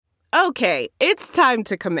Okay, it's time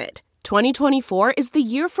to commit. 2024 is the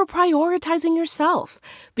year for prioritizing yourself.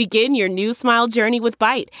 Begin your new smile journey with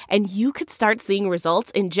Byte, and you could start seeing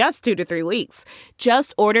results in just 2 to 3 weeks.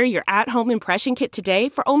 Just order your at-home impression kit today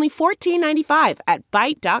for only $14.95 at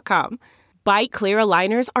Byte.com. Byte Clear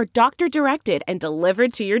aligners are doctor-directed and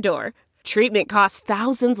delivered to your door. Treatment costs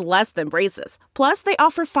thousands less than braces. Plus, they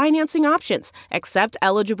offer financing options, accept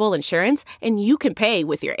eligible insurance, and you can pay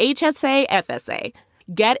with your HSA FSA.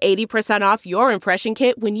 Get 80% off your impression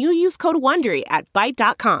kit when you use code WONDERY at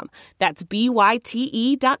Byte.com. That's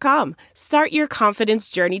BYTE.com. Start your confidence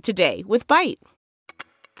journey today with Byte.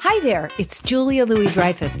 Hi there, it's Julia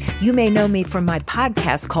Louis-Dreyfus. You may know me from my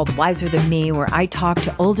podcast called Wiser Than Me, where I talk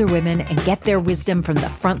to older women and get their wisdom from the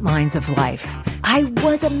front lines of life. I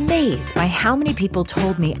was amazed by how many people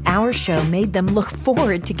told me our show made them look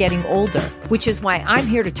forward to getting older, which is why I'm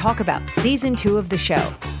here to talk about season 2 of the show.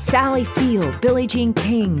 Sally Field, Billie Jean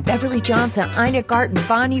King, Beverly Johnson, Ina Garten,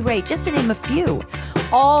 Bonnie Raitt, just to name a few.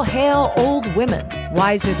 All hail old women.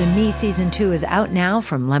 Wiser Than Me season 2 is out now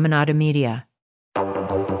from Lemonada Media.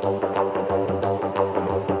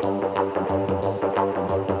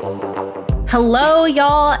 Hello,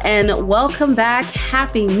 y'all, and welcome back.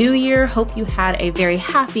 Happy New Year. Hope you had a very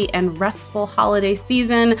happy and restful holiday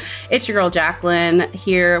season. It's your girl, Jacqueline,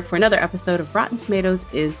 here for another episode of Rotten Tomatoes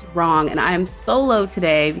is Wrong. And I am solo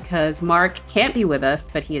today because Mark can't be with us,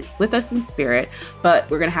 but he is with us in spirit. But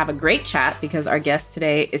we're going to have a great chat because our guest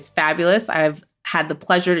today is fabulous. I've had the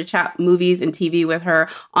pleasure to chat movies and TV with her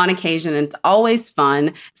on occasion, and it's always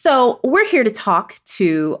fun. So we're here to talk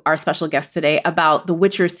to our special guest today about The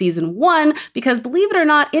Witcher Season 1, because believe it or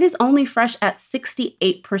not, it is only fresh at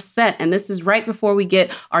 68%. And this is right before we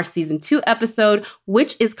get our Season 2 episode,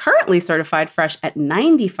 which is currently certified fresh at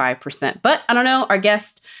 95%. But I don't know, our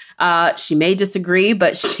guest, she may disagree,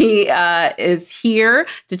 but she is here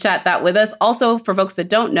to chat that with us. Also, for folks that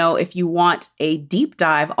don't know, if you want a deep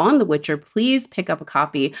dive on The Witcher, please pick up a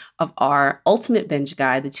copy of our Ultimate Binge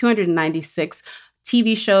Guide, the 296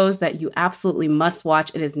 TV shows that you absolutely must watch.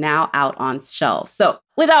 It is now out on shelves. So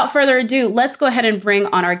without further ado, let's go ahead and bring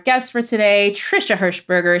on our guest for today, Trisha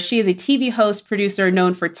Hirschberger. She is a TV host, producer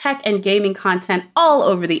known for tech and gaming content all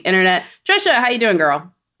over the internet. Trisha, how you doing,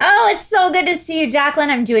 girl? Oh, it's so good to see you, Jacqueline.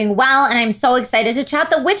 I'm doing well, and I'm so excited to chat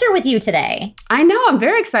The Witcher with you today. I know. I'm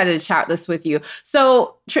very excited to chat this with you.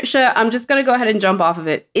 So, Trisha, I'm just going to go ahead and jump off of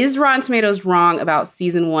it. Is Rotten Tomatoes wrong about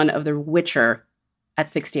Season 1 of The Witcher at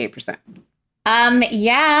 68%?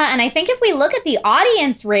 Yeah, and I think if we look at the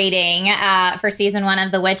audience rating for Season 1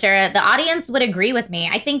 of The Witcher, the audience would agree with me.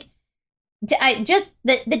 I think just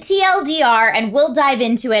the TLDR, and we'll dive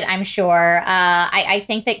into it, I'm sure. I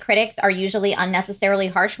think that critics are usually unnecessarily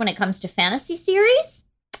harsh when it comes to fantasy series,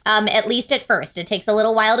 at least at first. It takes a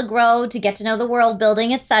little while to grow, to get to know the world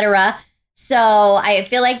building, etc. So I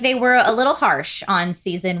feel like they were a little harsh on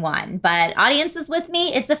Season 1, but audience is with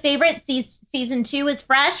me. It's a favorite. Season 2 is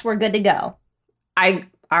fresh. We're good to go. All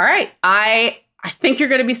right. I think you're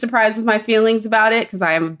going to be surprised with my feelings about it because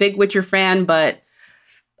I am a big Witcher fan, but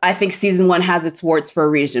I think Season 1 has its warts for a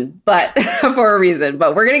reason, but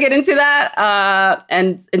we're going to get into that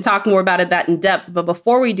and talk more about that in depth. But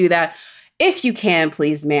before we do that, if you can,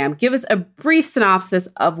 please, ma'am, give us a brief synopsis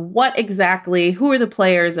of who are the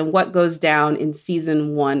players and what goes down in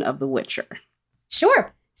Season 1 of The Witcher.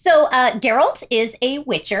 Sure. So Geralt is a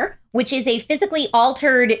Witcher, which is a physically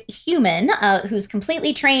altered human who's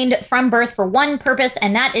completely trained from birth for one purpose,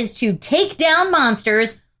 and that is to take down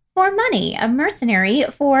monsters for money, a mercenary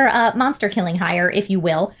for monster killing hire, if you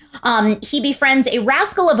will. He befriends a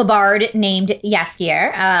rascal of a bard named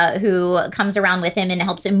Jaskier, who comes around with him and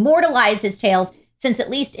helps immortalize his tales, since at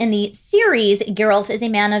least in the series, Geralt is a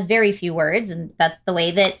man of very few words, and that's the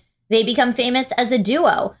way that they become famous as a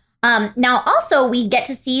duo. Now, also, we get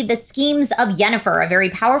to see the schemes of Yennefer, a very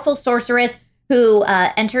powerful sorceress who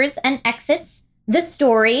enters and exits the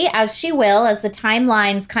story as she will, as the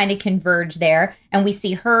timelines kind of converge there, and we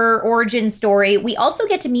see her origin story. We also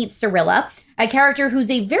get to meet Cirilla, a character who's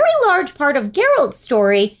a very large part of Geralt's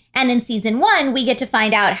story, and in Season 1, we get to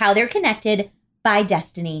find out how they're connected by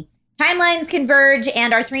destiny. Timelines converge,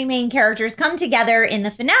 and our three main characters come together in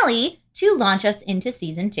the finale to launch us into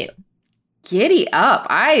Season 2. Giddy up.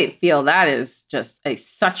 I feel that is just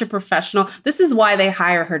such a professional. This is why they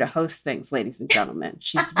hire her to host things, ladies and gentlemen.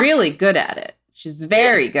 She's really good at it. She's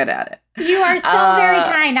very good at it. You are so very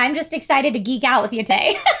kind. I'm just excited to geek out with you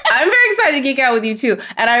today. I'm very excited to geek out with you too.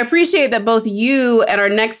 And I appreciate that both you and our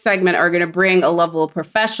next segment are going to bring a level of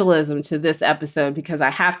professionalism to this episode, because I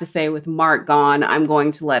have to say, with Mark gone, I'm going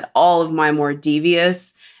to let all of my more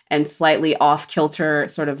devious and slightly off-kilter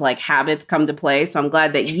sort of like habits come to play. So I'm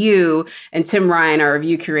glad that you and Tim Ryan, our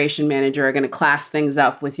review curation manager, are going to class things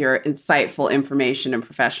up with your insightful information and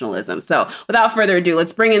professionalism. So without further ado,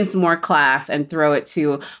 let's bring in some more class and throw it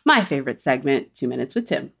to my favorite segment, 2 Minutes with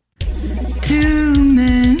Tim. 2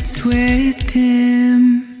 Minutes with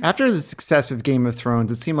Tim. After the success of Game of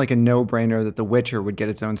Thrones, it seemed like a no-brainer that The Witcher would get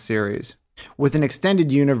its own series. With an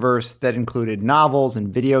extended universe that included novels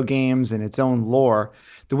and video games and its own lore,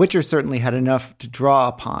 The Witcher certainly had enough to draw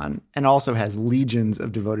upon and also has legions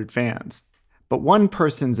of devoted fans. But one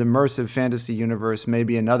person's immersive fantasy universe may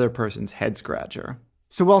be another person's head-scratcher.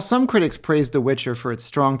 So while some critics praised The Witcher for its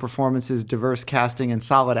strong performances, diverse casting, and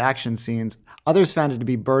solid action scenes, others found it to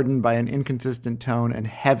be burdened by an inconsistent tone and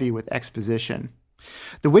heavy with exposition.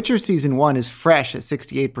 The Witcher Season 1 is fresh at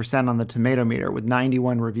 68% on the Tomato Meter with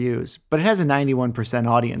 91 reviews, but it has a 91%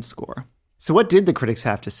 audience score. So what did the critics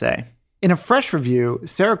have to say? In a fresh review,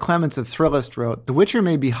 Sarah Clements of Thrillist wrote, "The Witcher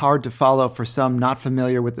may be hard to follow for some not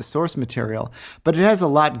familiar with the source material, but it has a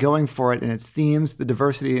lot going for it in its themes, the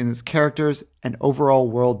diversity in its characters, and overall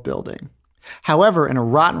world building." However, in a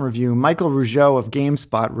rotten review, Michael Rougeau of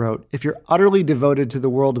GameSpot wrote, "If you're utterly devoted to the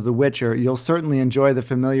world of The Witcher, you'll certainly enjoy the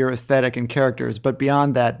familiar aesthetic and characters, but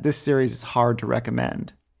beyond that, this series is hard to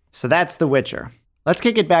recommend." So that's The Witcher. Let's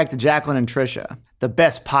kick it back to Jacqueline and Trisha. The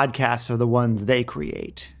best podcasts are the ones they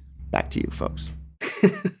create. Back to you, folks.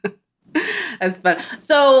 That's fun.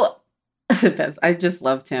 So the best. I just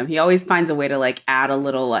loved him. He always finds a way to like add a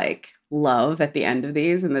little like love at the end of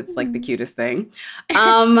these, and that's like the cutest thing.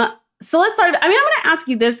 So let's start. I mean, I'm going to ask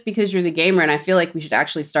you this because you're the gamer, and I feel like we should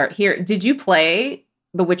actually start here. Did you play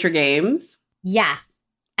the Witcher games? Yes.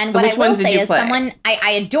 And So what which I will ones did say you is play? I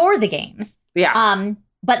adore the games. Yeah.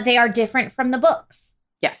 But they are different from the books.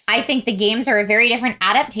 Yes. I think the games are a very different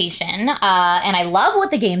adaptation, and I love what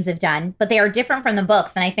the games have done, but they are different from the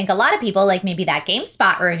books. And I think a lot of people, like maybe that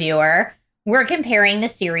GameSpot reviewer, were comparing the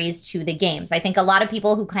series to the games. I think a lot of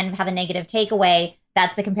people who kind of have a negative takeaway,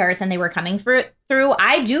 that's the comparison they were coming through.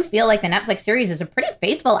 I do feel like the Netflix series is a pretty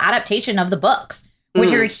faithful adaptation of the books,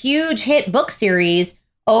 which are a huge hit book series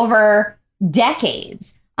over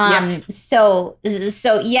decades. Yes. So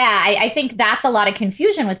yeah, I think that's a lot of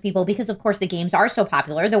confusion with people because, of course, the games are so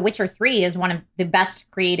popular. The Witcher 3 is one of the best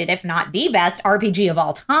created, if not the best, RPG of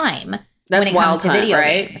all time. That's when it Wild comes to Hunt, video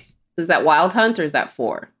right? games. Is that Wild Hunt or is that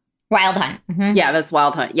 4? Wild Hunt. Mhm. Yeah, that's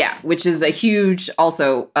Wild Hunt. Yeah, which is a huge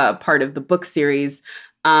also part of the book series,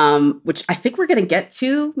 which I think we're going to get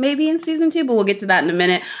to maybe in season 2, but we'll get to that in a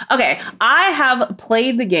minute. Okay, I have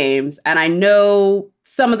played the games and I know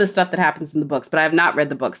some of the stuff that happens in the books, but I have not read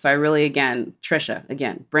the books. So I really, again, Trisha,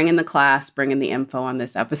 bring in the class, bring in the info on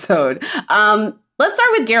this episode. Let's start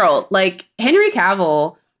with Geralt. Like Henry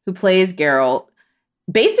Cavill, who plays Geralt,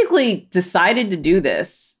 basically decided to do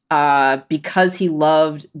this because he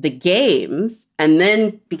loved the games and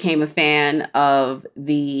then became a fan of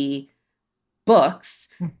the books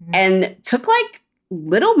and took like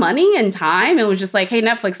little money and time and was just like, hey,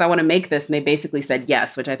 Netflix, I want to make this. And they basically said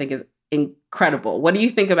yes, which I think is incredible. What do you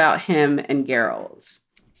think about him and Geralt?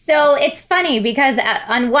 So it's funny because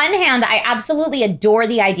on one hand, I absolutely adore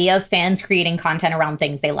the idea of fans creating content around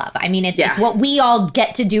things they love. I mean, it's what we all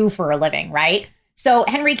get to do for a living, right? So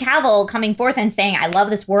Henry Cavill coming forth and saying, I love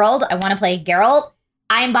this world, I want to play Geralt,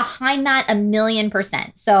 I am behind that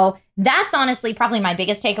 1,000,000%. So that's honestly probably my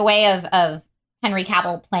biggest takeaway of Henry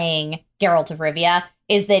Cavill playing Geralt of Rivia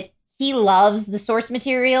is that he loves the source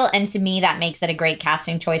material. And to me, that makes it a great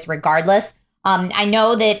casting choice regardless. I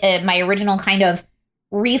know that my original kind of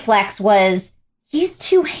reflex was, he's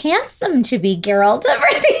too handsome to be Geralt of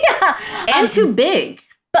Rivia. And too big.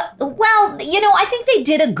 But, well, I think they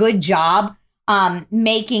did a good job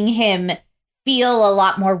making him feel a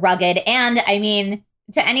lot more rugged. And I mean,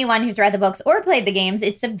 to anyone who's read the books or played the games,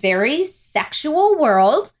 it's a very sexual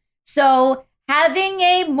world. So having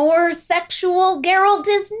a more sexual Geralt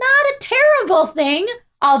is not a terrible thing.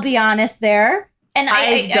 I'll be honest there. And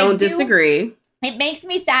I don't disagree. It makes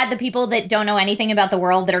me sad the people that don't know anything about the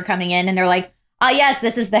world that are coming in and they're like, oh, yes,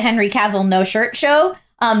 this is the Henry Cavill no shirt show.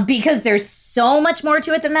 Because there's so much more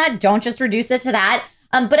to it than that. Don't just reduce it to that.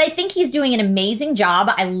 But I think he's doing an amazing job.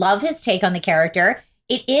 I love his take on the character.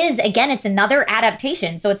 It is, again, it's another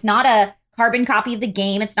adaptation. So it's not a carbon copy of the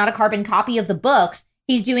game. It's not a carbon copy of the books.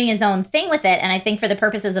 He's doing his own thing with it. And I think for the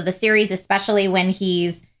purposes of the series, especially when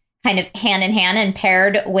he's kind of hand in hand and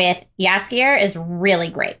paired with Jaskier, is really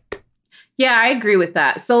great. Yeah, I agree with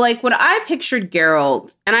that. So like when I pictured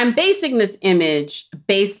Geralt, and I'm basing this image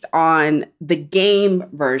based on the game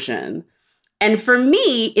version. And for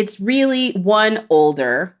me, it's really one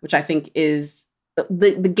older, which I think is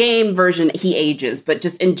the game version, he ages, but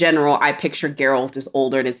just in general, I picture Geralt as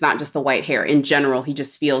older, and it's not just the white hair. In general, he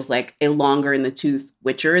just feels like a longer in the tooth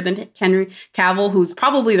Witcher than Henry Cavill, who's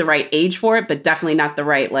probably the right age for it, but definitely not the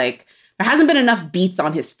right, like, there hasn't been enough beats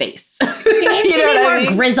on his face. He needs to be more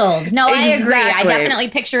grizzled. No, Exactly. I agree. I definitely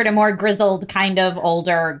pictured a more grizzled kind of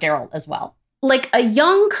older Geralt as well. Like a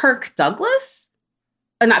young Kurt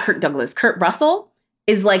Russell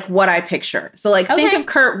is like what I picture. So like think of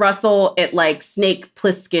Kurt Russell at like Snake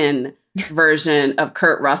Plissken version of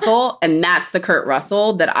Kurt Russell. And that's the Kurt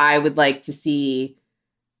Russell that I would like to see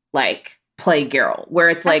like play Geralt, where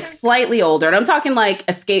it's like slightly older. And I'm talking like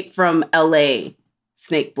Escape from LA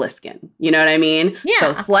Snake Plissken. You know what I mean? Yeah.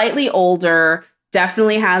 So slightly older,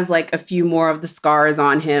 definitely has like a few more of the scars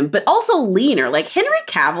on him, but also leaner. Like Henry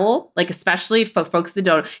Cavill, like especially for folks that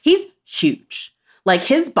don't, he's huge. Like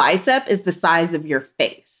his bicep is the size of your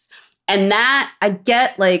face. And that I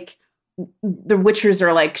get, like the Witchers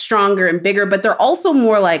are like stronger and bigger, but they're also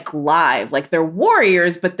more like live. Like they're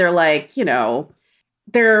warriors, but they're like,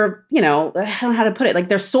 they're, I don't know how to put it, like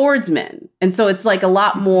they're swordsmen. And so it's like a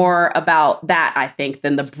lot more about that, I think,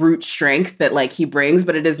 than the brute strength that like he brings.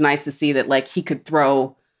 But it is nice to see that like he could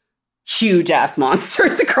throw huge ass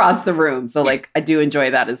monsters across the room. So like I do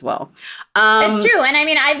enjoy that as well. It's true. And I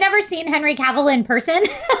mean, I've never seen Henry Cavill in person.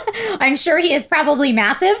 I'm sure he is probably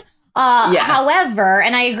massive. However,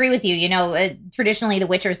 and I agree with you, traditionally the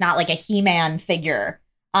Witcher is not like a He-Man figure.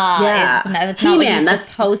 It's not He-Man, what he's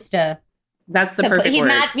supposed to. That's the perfect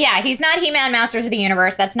word. He's not He-Man Masters of the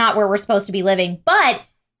Universe. That's not where we're supposed to be living. But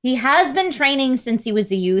he has been training since he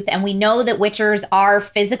was a youth, and we know that Witchers are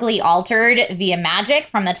physically altered via magic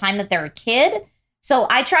from the time that they're a kid. So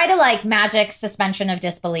I try to like magic suspension of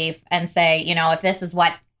disbelief and say, if this is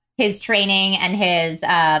what his training and his,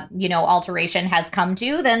 alteration has come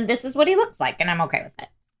to, then this is what he looks like, and I'm okay with it.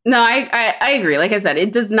 No, I agree. Like I said,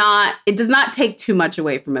 it does not take too much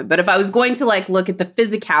away from it. But if I was going to like look at the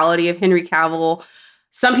physicality of Henry Cavill,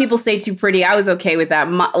 some people say too pretty. I was okay with that.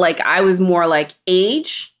 I was more like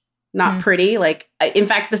age, not pretty. Like, in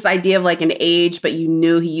fact, this idea of like an age, but you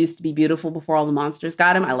knew he used to be beautiful before all the monsters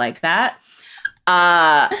got him. I like that.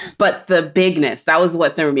 But the bigness, that was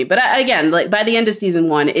what threw me. But again, like by the end of season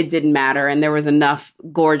 1, it didn't matter. And there was enough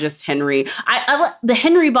gorgeous Henry. The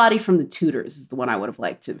Henry body from the Tudors is the one I would have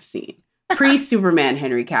liked to have seen. Pre-Superman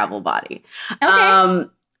Henry Cavill body. Okay.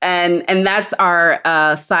 And that's our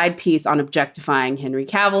side piece on objectifying Henry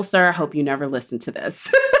Cavill, sir. I hope you never listen to this.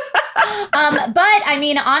 But I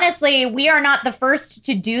mean, honestly, we are not the first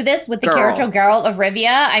to do this with the character Geralt of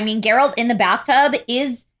Rivia. I mean, Geralt in the bathtub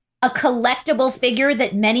is a collectible figure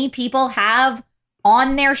that many people have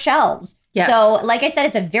on their shelves. Yes. So, like I said,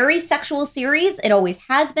 it's a very sexual series. It always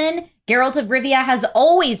has been. Geralt of Rivia has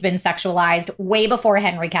always been sexualized way before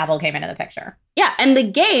Henry Cavill came into the picture. Yeah, and the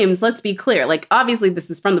games, let's be clear, like obviously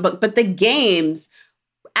this is from the book, but the games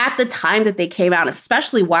at the time that they came out,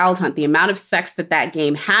 especially Wild Hunt, the amount of sex that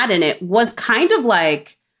game had in it was kind of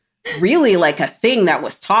like really like a thing that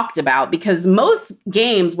was talked about, because most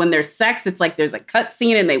games, when there's sex, it's like there's a cut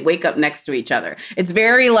scene and they wake up next to each other. It's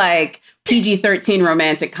very like PG-13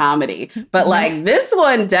 romantic comedy. But like this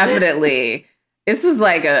one, definitely, this is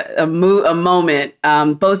like a moment,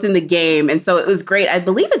 both in the game. And so it was great. I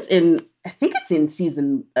believe it's in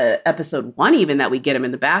season episode 1 even that we get him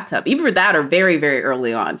in the bathtub. Either that or very, very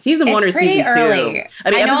early on. Season 1 or season 2. Early.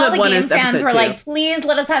 I know all the game fans were 2. like, please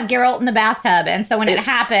let us have Geralt in the bathtub. And so when it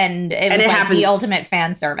happened, it was like the ultimate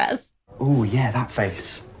fan service. Oh, yeah, that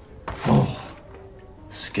face. Oh,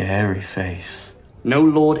 scary face. No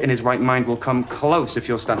lord in his right mind will come close if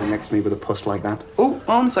you're standing next to me with a puss like that. Oh,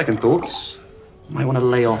 on second thoughts, might want to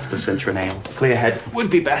lay off the Citronale. Clear head would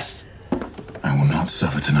be best. I will not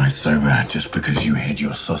suffer tonight sober just because you hid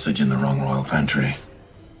your sausage in the wrong royal pantry.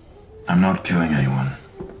 I'm not killing anyone.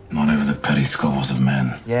 Not over the petty squabbles of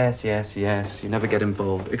men. Yes. You never get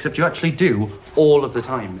involved. Except you actually do all of the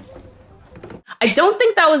time. I don't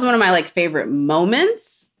think that was one of my like favorite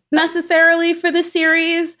moments necessarily for the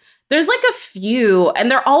series. There's like a few,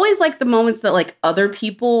 and they're always like the moments that like other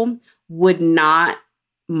people would not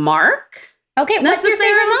mark. Okay, what's your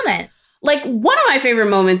favorite moment? Like, one of my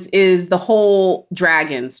favorite moments is the whole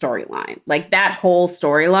dragon storyline. Like, that whole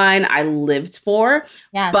storyline I lived for.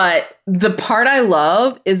 Yes. But the part I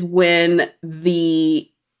love is when the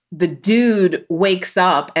dude wakes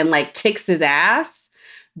up and, like, kicks his ass.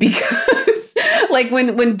 Because, like,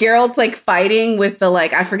 when Geralt's, like, fighting with the,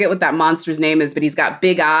 like, I forget what that monster's name is, but he's got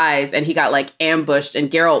big eyes and he got, like, ambushed.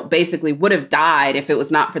 And Geralt basically would have died if it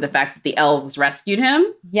was not for the fact that the elves rescued him.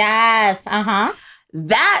 Yes, uh-huh.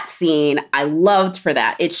 That scene, I loved for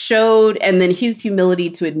that. It showed, and then his humility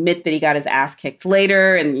to admit that he got his ass kicked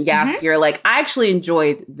later. And Jaskier, like, I actually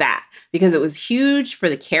enjoyed that because it was huge for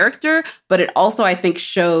the character, but it also, I think,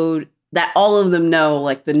 showed that all of them know,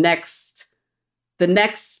 like, the next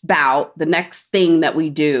bout, the next thing that we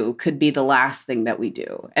do could be the last thing that we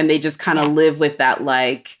do. And they just kind of live with that,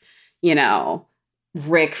 like, you know,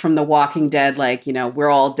 Rick from The Walking Dead, like, you know, we're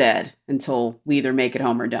all dead until we either make it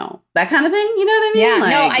home or don't. That kind of thing, you know what I mean? Yeah,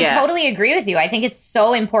 like, no, I totally agree with you. I think it's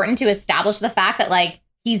so important to establish the fact that, like,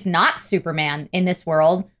 he's not Superman in this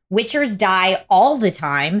world. Witchers die all the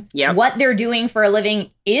time. Yep. What they're doing for a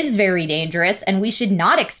living is very dangerous, and we should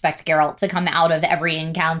not expect Geralt to come out of every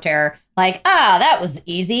encounter like, that was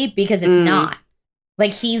easy, because it's not.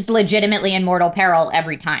 Like, he's legitimately in mortal peril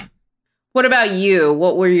every time. What about you?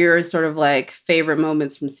 What were your sort of like favorite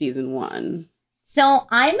moments from season 1? So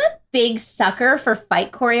I'm a big sucker for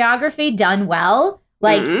fight choreography done well.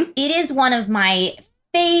 Like, it is one of my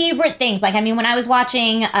favorite things. Like, I mean, when I was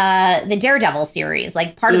watching the Daredevil series,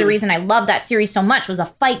 like, part of the reason I loved that series so much was a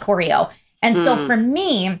fight choreo. And so for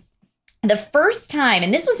me, the first time,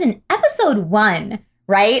 and this was in episode 1,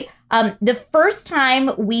 right? The first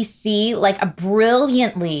time we see like a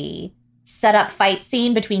brilliantly set up fight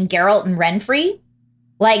scene between Geralt and Renfri,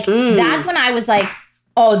 like, that's when I was like,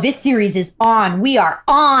 oh, this series is on. We are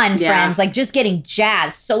on, friends. Like, just getting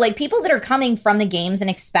jazzed. So, like, people that are coming from the games and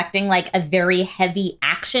expecting like a very heavy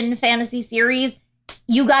action fantasy series,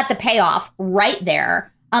 you got the payoff right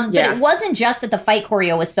there. But it wasn't just that the fight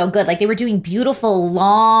choreo was so good. Like, they were doing beautiful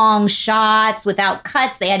long shots without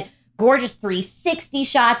cuts. They had gorgeous 360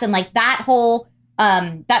 shots, and like that whole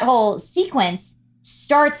sequence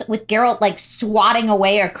starts with Geralt like swatting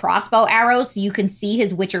away a crossbow arrow, so you can see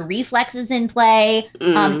his Witcher reflexes in play.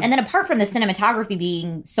 And then apart from the cinematography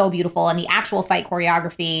being so beautiful and the actual fight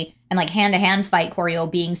choreography and like hand-to-hand fight choreo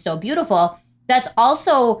being so beautiful, that's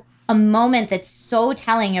also a moment that's so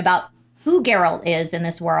telling about who Geralt is in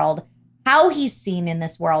this world, how he's seen in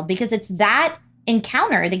this world, because it's that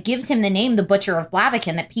encounter that gives him the name the Butcher of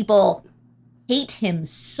Blaviken that people hate him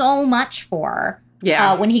so much for.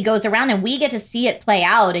 When he goes around, and we get to see it play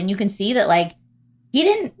out, and you can see that, like, he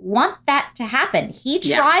didn't want that to happen. He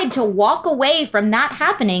tried to walk away from that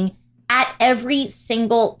happening at every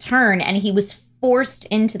single turn, and he was forced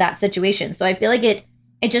into that situation. So I feel like it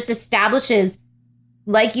just establishes,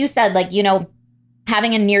 like you said, like, you know,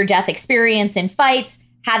 having a near-death experience in fights,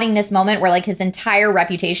 having this moment where, like, his entire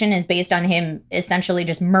reputation is based on him essentially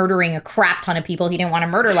just murdering a crap ton of people he didn't want to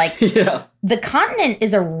murder. Like, the continent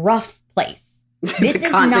is a rough place. This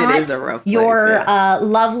is not your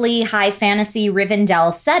lovely high fantasy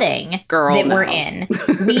Rivendell setting we're in.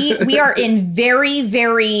 We are in very,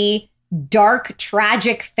 very dark,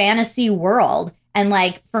 tragic fantasy world. And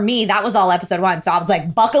like, for me, that was all episode 1. So I was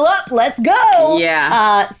like, buckle up, let's go.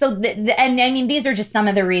 Yeah. And I mean, these are just some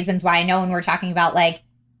of the reasons why I know when we're talking about like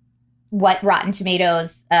what Rotten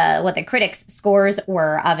Tomatoes, what the critics scores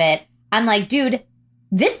were of it, I'm like, dude,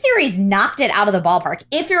 this series knocked it out of the ballpark.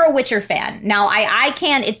 If you're a Witcher fan. Now, I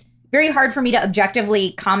can, it's very hard for me to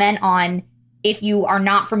objectively comment on, if you are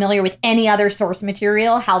not familiar with any other source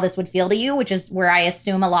material, how this would feel to you, which is where I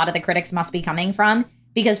assume a lot of the critics must be coming from.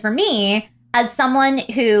 Because for me, as someone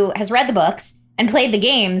who has read the books and played the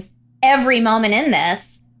games, every moment in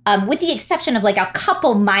this, with the exception of like a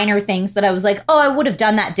couple minor things that I was like, oh, I would have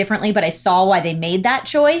done that differently, but I saw why they made that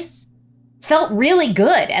choice, felt really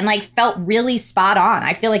good and like felt really spot on.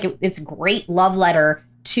 I feel like it's a great love letter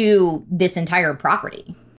to this entire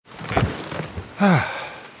property.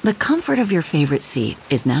 The comfort of your favorite seat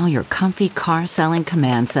is now your comfy car selling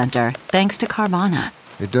command center, thanks to Carvana.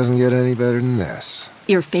 It doesn't get any better than this.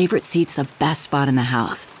 Your favorite seat's the best spot in the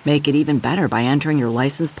house. Make it even better by entering your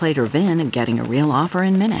license plate or VIN and getting a real offer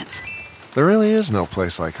in minutes. There really is no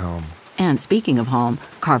place like home. And speaking of home,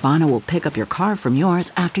 Carvana will pick up your car from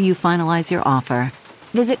yours after you finalize your offer.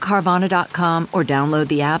 Visit Carvana.com or download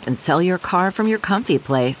the app and sell your car from your comfy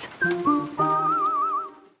place.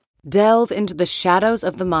 Delve into the shadows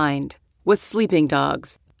of the mind with Sleeping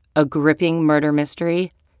Dogs, a gripping murder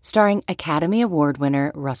mystery starring Academy Award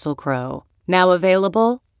winner Russell Crowe. Now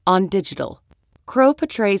available on digital. Crowe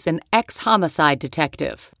portrays an ex-homicide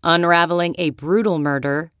detective unraveling a brutal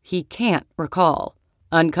murder he can't recall.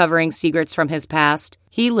 Uncovering secrets from his past,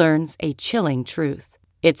 he learns a chilling truth.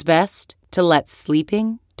 It's best to let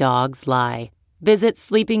sleeping dogs lie. Visit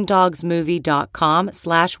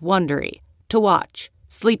sleepingdogsmovie.com/Wondery to watch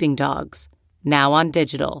Sleeping Dogs, now on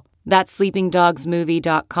digital. That's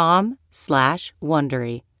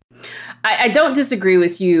sleepingdogsmovie.com/Wondery. I don't disagree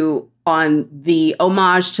with you on the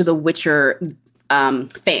homage to The Witcher.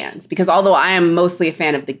 fans, because although I am mostly a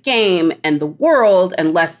fan of the game and the world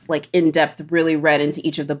and less like in-depth really read into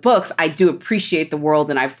each of the books, I do appreciate the world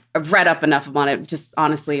and I've read up enough on it. Just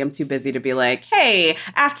honestly, I'm too busy to be like, hey,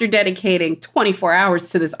 after dedicating 24 hours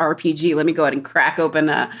to this RPG, let me go ahead and crack open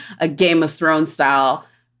a Game of Thrones style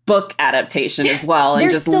book adaptation as well and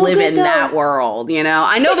just live in that world, you know?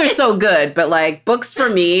 I know they're so good, but like books for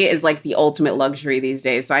me is like the ultimate luxury these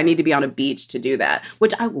days. So I need to be on a beach to do that,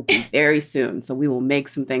 which I will be very soon. So we will make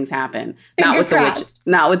some things happen. Not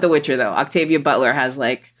with The Witcher though. Octavia Butler has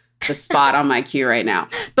like the spot on my queue right now.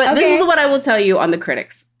 But this is what I will tell you on the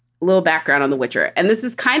critics. A little background on The Witcher. And this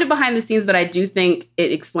is kind of behind the scenes, but I do think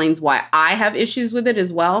it explains why I have issues with it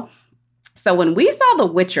as well. So when we saw The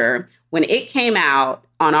Witcher, when it came out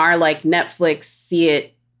on our like Netflix see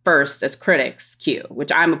it first as critics queue,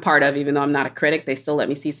 which I'm a part of, even though I'm not a critic, they still let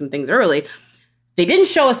me see some things early. They didn't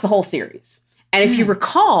show us the whole series. And if you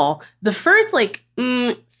recall, the first like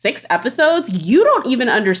 6 episodes, you don't even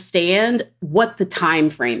understand what the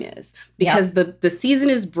time frame is because the season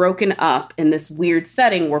is broken up in this weird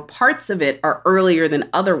setting where parts of it are earlier than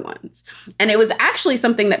other ones. And it was actually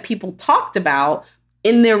something that people talked about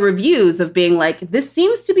in their reviews of being like, this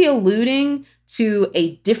seems to be alluding to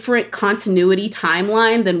a different continuity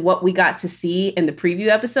timeline than what we got to see in the preview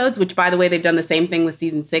episodes, which, by the way, they've done the same thing with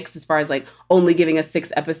season 6 as far as like only giving us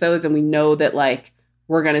 6 episodes and we know that like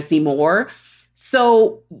we're going to see more.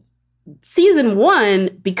 So season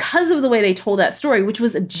 1, because of the way they told that story, which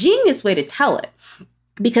was a genius way to tell it,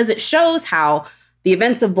 because it shows how the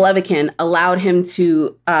events of Blaviken allowed him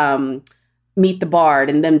to meet the Bard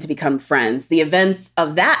and them to become friends. The events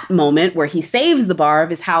of that moment where he saves the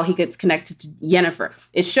Bard is how he gets connected to Yennefer.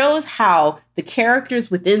 It shows how the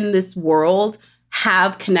characters within this world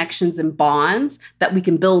have connections and bonds that we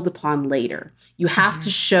can build upon later. You have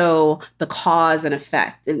to show the cause and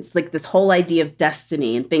effect. And it's like this whole idea of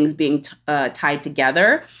destiny and things being tied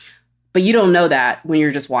together. But you don't know that when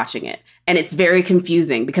you're just watching it. And it's very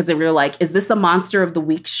confusing because you're like, is this a Monster of the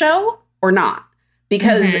Week show or not?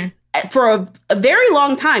 Because for a very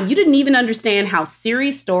long time, you didn't even understand how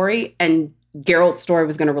Ciri's story and Geralt's story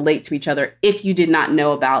was going to relate to each other if you did not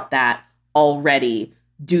know about that already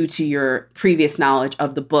due to your previous knowledge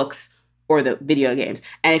of the books or the video games.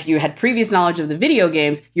 And if you had previous knowledge of the video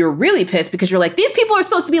games, you're really pissed because you're like, these people are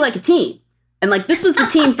supposed to be like a team. And like, this was the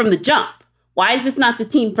team from the jump. Why is this not the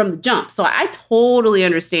team from the jump? So I totally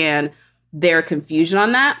understand their confusion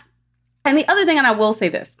on that. And the other thing, and I will say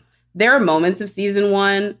this, there are moments of season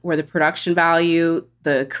 1 where the production value,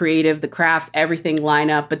 the creative, the crafts, everything line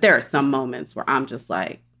up. But there are some moments where I'm just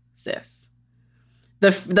like, sis.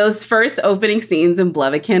 Those first opening scenes in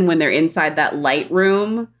Blaviken when they're inside that light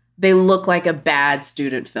room, they look like a bad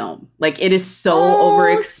student film. Like it is so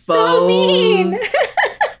overexposed. So mean.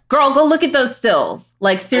 Girl, go look at those stills.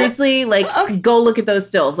 Like seriously, like go look at those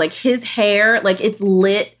stills. Like his hair, like it's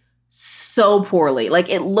lit so poorly. Like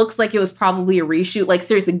it looks like it was probably a reshoot. Like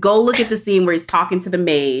seriously, go look at the scene where he's talking to the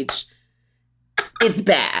mage. It's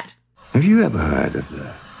bad. Have you ever heard of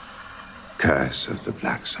the curse of the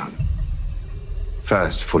Black Sun?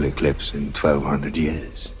 First full eclipse in 1200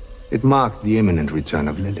 years. It marked the imminent return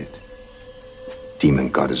of Lilith, demon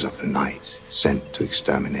goddess of the night, sent to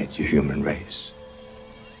exterminate the human race.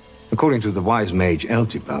 According to the wise mage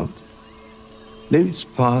Eltibald, Lilith's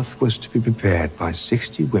path was to be prepared by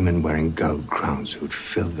 60 women wearing gold crowns who'd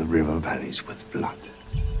fill the river valleys with blood.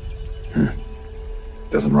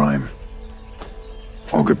 Doesn't rhyme.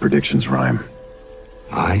 All good predictions rhyme.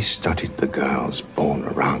 I studied the girls born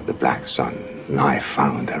around the Black Sun, and I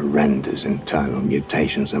found horrendous internal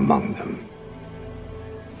mutations among them.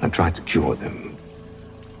 I tried to cure them,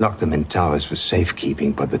 locked them in towers for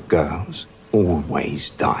safekeeping, but the girls always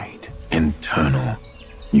died. Internal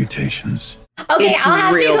mutations. Okay, I'll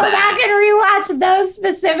have to go back and rewatch those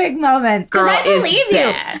specific moments. Because I believe you.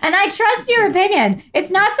 And I trust your opinion.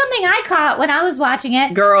 It's not something I caught when I was watching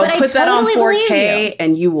it. Girl, but put that on 4K you.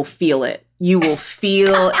 And you will feel it. You will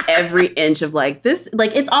feel every inch of like this.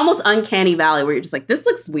 Like it's almost uncanny valley where you're just like, this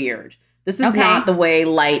looks weird. This is not the way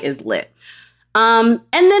light is lit. And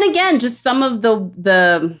then again, just some of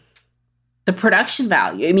the production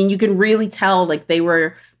value. I mean, you can really tell like they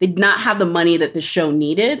did not have the money that the show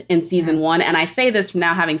needed in season 1. And I say this from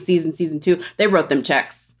now having season 2. They wrote them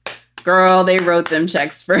checks. Girl, they wrote them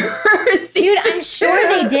checks for Dude, I'm sure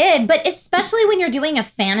they did. But especially when you're doing a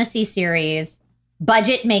fantasy series,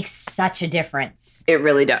 budget makes such a difference. It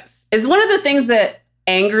really does. It's one of the things that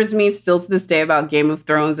angers me still to this day about Game of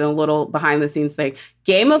Thrones and a little behind the scenes thing.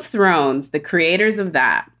 Game of Thrones, the creators of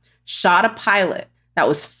that, shot a pilot that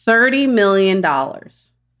was $30 million.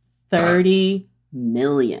 $30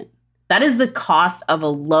 million. That is the cost of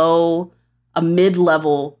a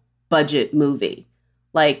mid-level budget movie.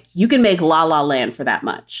 Like, you can make La La Land for that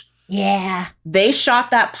much. Yeah. They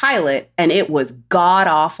shot that pilot and it was god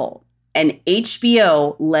awful. And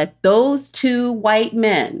HBO let those two white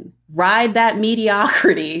men ride that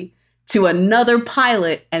mediocrity to another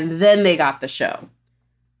pilot, and then they got the show.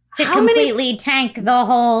 To completely tank the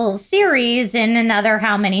whole series in another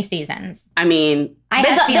how many seasons? I mean, they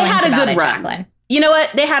had a good run. Jacqueline. You know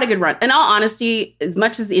what? They had a good run. In all honesty, as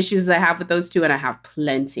much as issues as I have with those two, and I have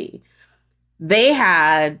plenty, they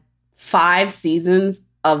had 5 seasons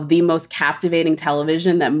of the most captivating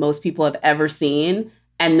television that most people have ever seen,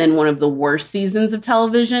 and then one of the worst seasons of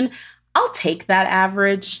television. I'll take that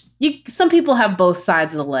average. Some people have both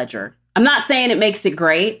sides of the ledger. I'm not saying it makes it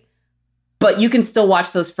great, but you can still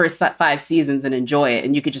watch those first 5 seasons and enjoy it,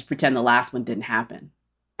 and you could just pretend the last one didn't happen.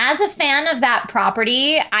 As a fan of that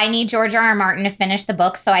property, I need George R.R. Martin to finish the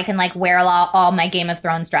book so I can wear all my Game of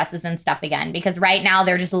Thrones dresses and stuff again. Because right now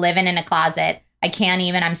they're just living in a closet. I can't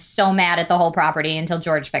even. I'm so mad at the whole property until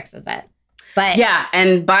George fixes it. But yeah,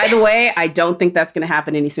 and by the way, I don't think that's going to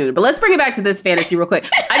happen any sooner. But let's bring it back to this fantasy real quick.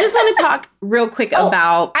 I just want to talk real quick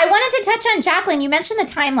about... I wanted to touch on Jacqueline. You mentioned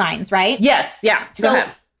the timelines, right? Yes, yeah. Go ahead.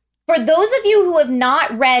 For those of you who have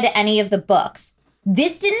not read any of the books,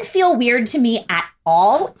 this didn't feel weird to me at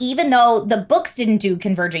all, even though the books didn't do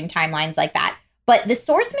converging timelines like that. But the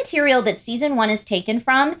source material that season 1 is taken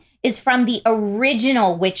from is from the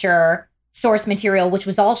original Witcher source material, which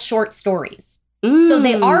was all short stories. So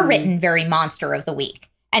they are written very Monster of the Week.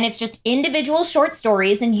 And it's just individual short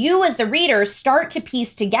stories. And you as the reader start to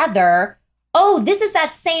piece together, oh, this is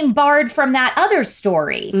that same bard from that other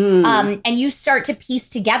story. And you start to piece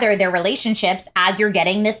together their relationships as you're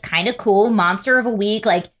getting this kind of cool Monster of a Week.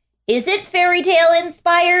 Like, is it fairy tale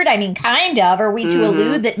inspired? I mean, kind of. Are we to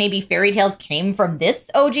allude that maybe fairy tales came from this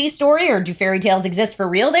OG story? Or do fairy tales exist for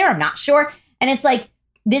real there? I'm not sure. And it's like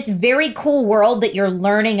this very cool world that you're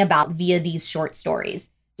learning about via these short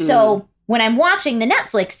stories. So when I'm watching the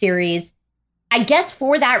Netflix series, I guess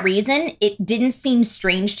for that reason, it didn't seem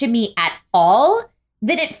strange to me at all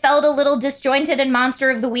that it felt a little disjointed in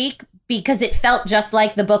Monster of the Week, because it felt just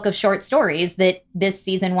like the book of short stories that this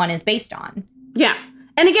season 1 is based on. Yeah.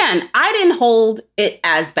 And again, I didn't hold it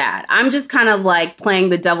as bad. I'm just kind of like playing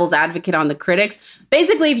the devil's advocate on the critics.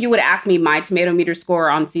 Basically, if you would ask me my tomato meter score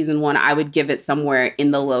on season 1, I would give it somewhere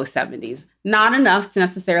in the low 70s. Not enough to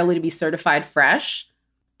necessarily to be certified fresh,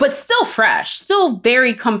 but still fresh, still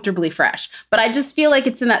very comfortably fresh. But I just feel like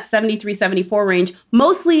it's in that 73, 74 range,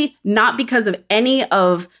 mostly not because of any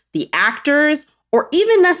of the actors or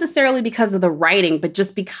even necessarily because of the writing, but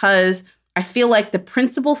just because I feel like the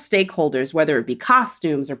principal stakeholders, whether it be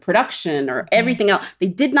costumes or production or everything else, they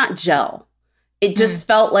did not gel. It just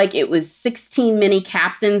felt like it was 16 mini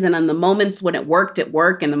captains, and on the moments when it worked,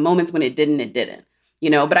 and the moments when it didn't, you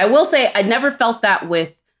know? But I will say I never felt that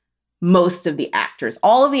with most of the actors.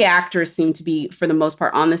 All of the actors seem to be, for the most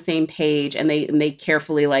part, on the same page, and they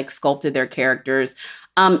carefully sculpted their characters.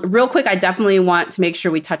 Real quick, I definitely want to make sure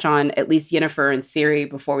we touch on at least Yennefer and Ciri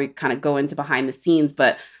before we kind of go into behind the scenes,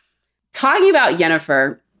 but talking about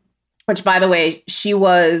Yennefer, which, by the way, she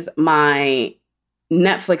was my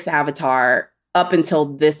Netflix avatar up until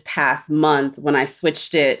this past month when I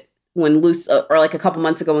switched it, or a couple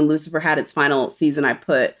months ago when Lucifer had its final season, I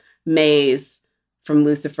put Maze from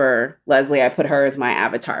Lucifer, Leslie, I put her as my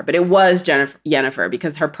avatar. But it was Yennefer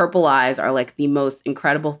because her purple eyes are the most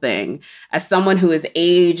incredible thing. As someone who has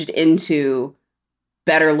aged into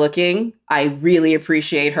better looking, I really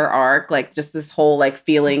appreciate her arc, just this whole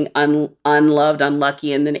feeling unloved,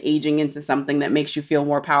 unlucky, and then aging into something that makes you feel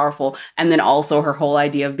more powerful. And then also her whole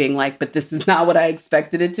idea of being but this is not what I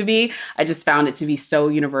expected it to be. I just found it to be so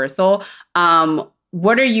universal.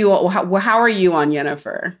 What are you, how are you on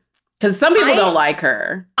Yennefer? Because some people don't like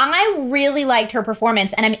her. I really liked her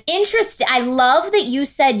performance, and I'm interested. I love that you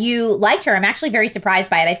said you liked her. I'm actually very surprised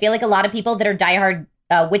by it. I feel like a lot of people that are diehard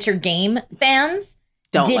Witcher game fans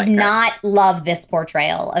did not love this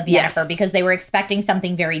portrayal of Yennefer because they were expecting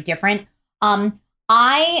something very different.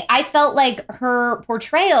 I felt like her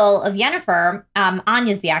portrayal of Yennefer,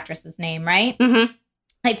 Anya's the actress's name, right? Mm-hmm.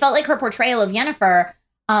 I felt like her portrayal of Yennefer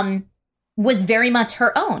was very much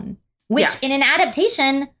her own, which in an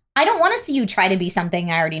adaptation, I don't want to see you try to be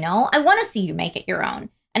something I already know. I want to see you make it your own.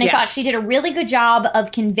 And I thought she did a really good job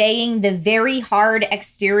of conveying the very hard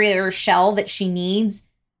exterior shell that she needs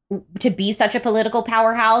to be such a political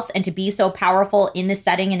powerhouse and to be so powerful in the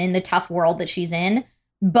setting and in the tough world that she's in.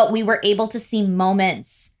 But we were able to see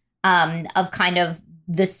moments of kind of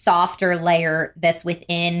the softer layer that's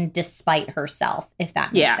within despite herself, if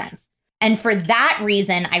that makes sense. And for that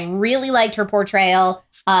reason, I really liked her portrayal.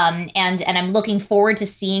 And I'm looking forward to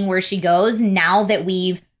seeing where she goes now that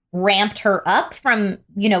we've ramped her up from,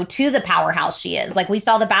 to the powerhouse she is. Like we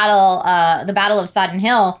saw the battle of Sodden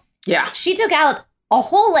Hill. Yeah. She took out a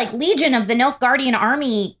whole legion of the Nilfgaardian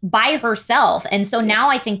army by herself. And so now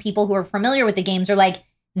I think people who are familiar with the games are like,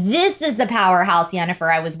 this is the powerhouse Yennefer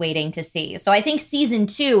I was waiting to see. So I think season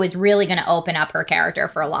 2 is really going to open up her character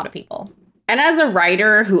for a lot of people. And as a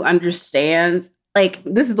writer who understands,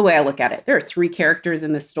 this is the way I look at it. There are 3 characters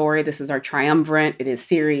in this story. This is our triumvirate. It is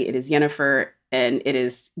Ciri, it is Yennefer, and it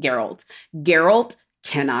is Geralt. Geralt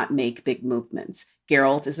cannot make big movements.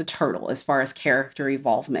 Geralt is a turtle as far as character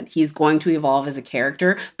evolvement. He's going to evolve as a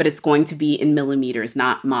character, but it's going to be in millimeters,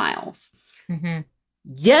 not miles. Mm-hmm.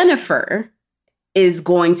 Yennefer is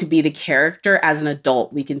going to be the character as an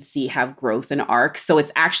adult we can see have growth and arc. So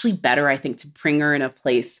it's actually better, I think, to bring her in a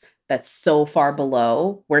place that's so far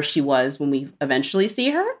below where she was when we eventually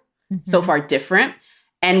see her. Mm-hmm. So far different.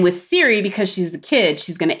 And with Ciri, because she's a kid,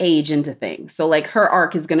 she's going to age into things. So her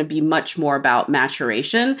arc is going to be much more about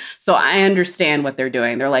maturation. So I understand what they're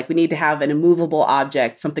doing. They're like, we need to have an immovable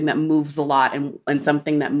object, something that moves a lot and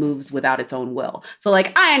something that moves without its own will. So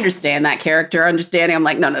I understand that character understanding. I'm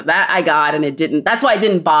like, no, that I got. And it didn't. That's why it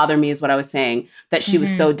didn't bother me is what I was saying, that she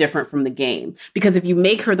was so different from the game. Because if you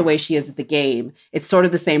make her the way she is at the game, it's sort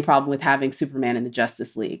of the same problem with having Superman in the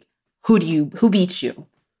Justice League. Who beats you?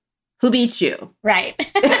 Who beats you? Right.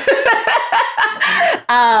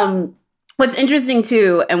 What's interesting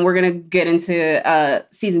too, and we're going to get into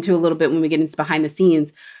season 2 a little bit when we get into behind the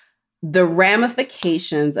scenes, the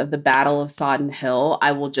ramifications of the Battle of Sodden Hill,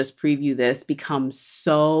 I will just preview this, become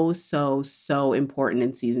so, so, so important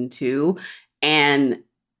in season 2. And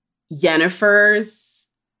Yennefer's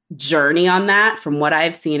journey on that, from what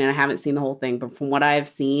I've seen, and I haven't seen the whole thing, but from what I've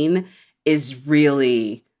seen, is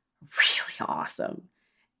really, really awesome.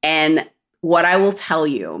 And what I will tell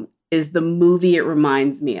you is the movie it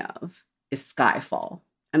reminds me of is Skyfall.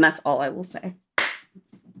 And that's all I will say.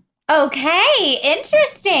 Okay,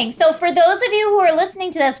 interesting. So for those of you who are listening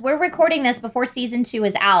to this, we're recording this before season 2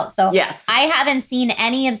 is out. So yes. I haven't seen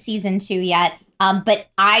any of season 2 yet, but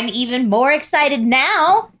I'm even more excited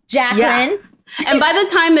now, Jacqueline. Yeah. And by the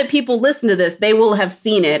time that people listen to this, they will have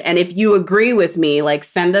seen it. And if you agree with me,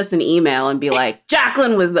 send us an email and be like,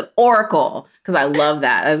 Jacqueline was the oracle. Because I love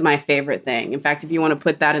that. That's my favorite thing. In fact, if you want to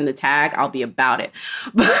put that in the tag, I'll be about it.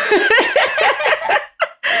 But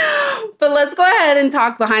let's go ahead and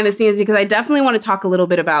talk behind the scenes, because I definitely want to talk a little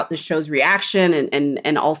bit about the show's reaction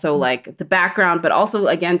and also the background, but also,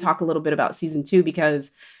 again, talk a little bit about season 2,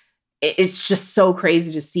 because it's just so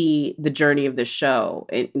crazy to see the journey of this show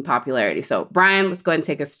in popularity. So, Brian, let's go ahead and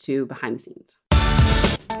take us to behind the scenes.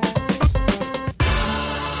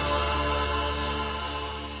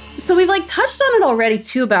 So we've touched on it already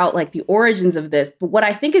too, about the origins of this. But what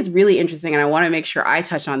I think is really interesting, and I want to make sure I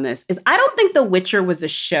touch on this, is I don't think The Witcher was a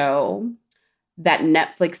show that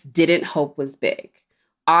Netflix didn't hope was big.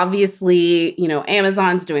 Obviously,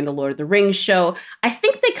 Amazon's doing the Lord of the Rings show. I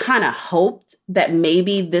think they kind of hoped that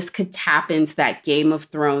maybe this could tap into that Game of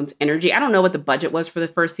Thrones energy. I don't know what the budget was for the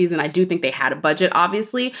first season. I do think they had a budget,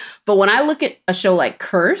 obviously. But when I look at a show like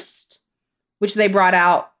Cursed, which they brought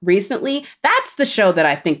out recently, that's the show that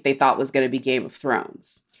I think they thought was going to be Game of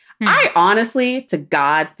Thrones. I honestly, to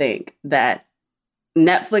God, think that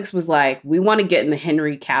Netflix was like, we want to get in the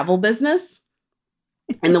Henry Cavill business.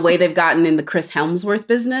 And the way they've gotten in the Chris Hemsworth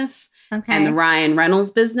business and the Ryan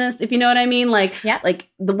Reynolds business, if you know what I mean.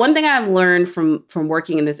 The one thing I've learned from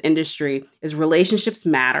working in this industry is relationships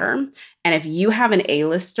matter. And if you have an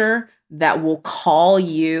A-lister that will call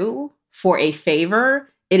you for a favor,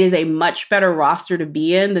 it is a much better roster to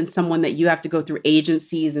be in than someone that you have to go through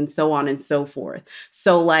agencies and so on and so forth.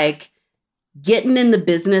 So getting in the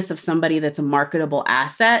business of somebody that's a marketable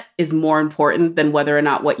asset is more important than whether or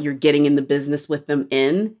not what you're getting in the business with them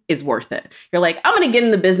in is worth it. You're like, I'm going to get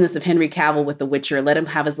in the business of Henry Cavill with The Witcher, let him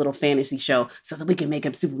have his little fantasy show so that we can make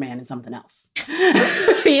him Superman and something else.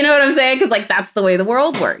 You know what I'm saying? Because that's the way the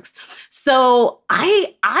world works. So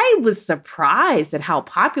I was surprised at how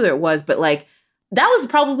popular it was, but that was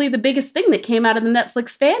probably the biggest thing that came out of the Netflix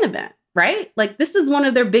fan event, right? This is one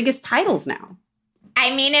of their biggest titles now.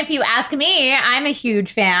 I mean, if you ask me, I'm a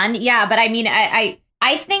huge fan. Yeah, but I mean,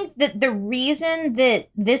 I think that the reason that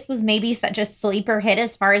this was maybe such a sleeper hit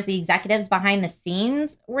as far as the executives behind the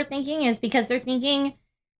scenes were thinking is because they're thinking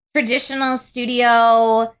traditional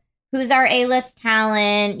studio, who's our A-list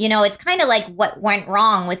talent? It's kind of like what went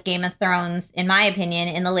wrong with Game of Thrones, in my opinion,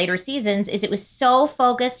 in the later seasons, is it was so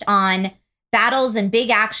focused on battles and big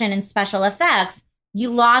action and special effects, you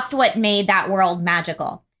lost what made that world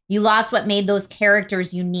magical. You lost what made those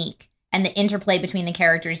characters unique and the interplay between the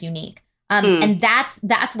characters unique. And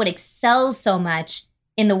that's what excels so much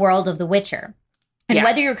in the world of The Witcher. And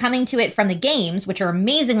whether you're coming to it from the games, which are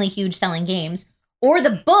amazingly huge selling games, or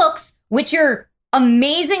the books, which are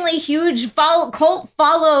amazingly huge cult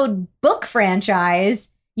followed book franchise,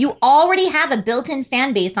 you already have a built-in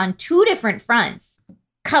fan base on two different fronts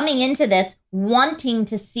coming into this, wanting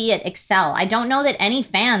to see it excel. I don't know that any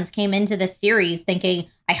fans came into this series thinking,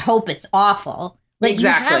 I hope it's awful. Like,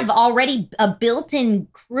 exactly. You have already a built-in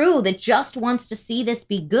crew that just wants to see this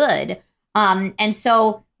be good. And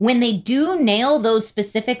so when they do nail those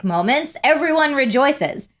specific moments, everyone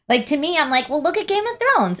rejoices. Like, to me, I'm like, well, look at Game of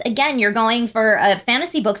Thrones. Again, you're going for a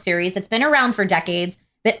fantasy book series that's been around for decades,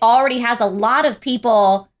 that already has a lot of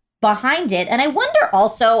people behind it. And I wonder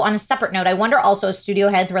also, on a separate note, I wonder also if studio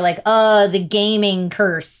heads were like, the gaming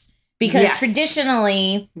curse. Because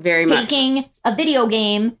traditionally, taking a video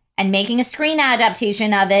game and making a screen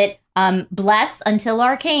adaptation of it, bless Until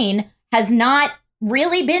Arcane, has not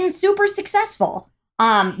really been super successful.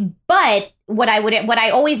 But what I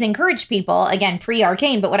always encourage people, again,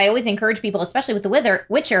 pre-Arcane, but what I always encourage people, especially with The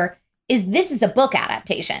Witcher, is this is a book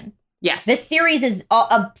adaptation. Yes. This series is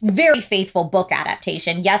a very faithful book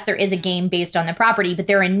adaptation. Yes, there is a game based on the property, but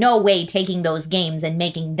they're in no way taking those games and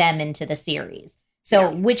making them into the series.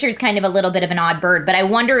 So Witcher's kind of a little bit of an odd bird, but I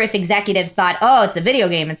wonder if executives thought, oh, it's a video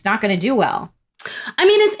game, it's not going to do well. I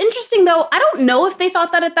mean, it's interesting, though. I don't know if they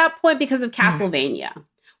thought that at that point because of Castlevania,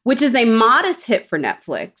 which is a modest hit for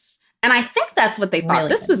Netflix. And I think that's what they thought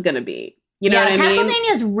this was going to be. You know what I mean?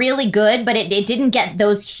 Castlevania is really good, but it didn't get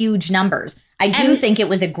those huge numbers. I do think it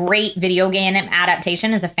was a great video game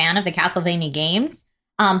adaptation as a fan of the Castlevania games.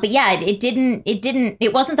 But yeah,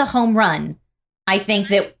 it wasn't the home run, I think,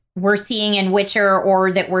 that we're seeing in Witcher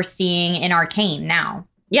or that we're seeing in Arcane now.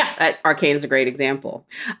 Yeah, Arcane is a great example.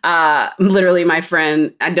 Literally, my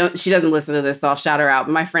friend, she doesn't listen to this, so I'll shout her out.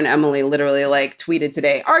 But my friend Emily literally tweeted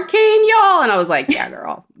today, Arcane, y'all. And I was like, yeah,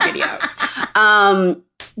 girl, giddy up.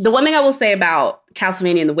 The one thing I will say about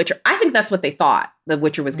Castlevania and The Witcher, I think that's what they thought The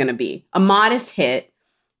Witcher was going to be. A modest hit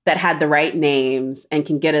that had the right names and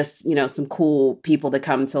can get us, some cool people to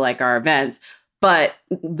come to our events. But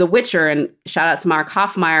The Witcher, and shout out to Mark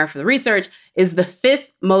Hoffmeyer for the research, is the 5th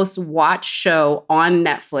most watched show on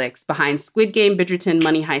Netflix behind Squid Game, Bridgerton,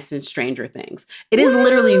 Money Heist, and Stranger Things. It is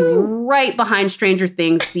literally right behind Stranger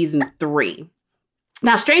Things season 3.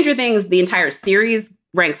 Now, Stranger Things, the entire series,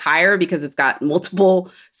 ranks higher because it's got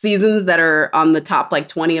multiple seasons that are on the top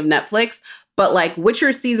 20 of Netflix. But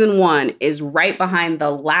Witcher season 1 is right behind the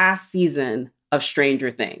last season of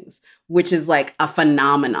Stranger Things, which is a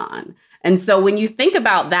phenomenon. And so when you think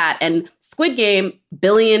about that, and Squid Game, 1.5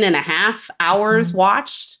 billion hours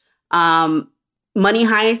watched, Money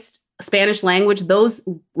Heist, Spanish language, those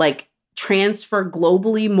transfer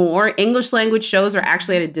globally more. English language shows are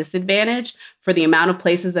actually at a disadvantage for the amount of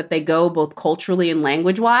places that they go, both culturally and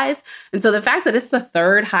language wise. And so the fact that it's the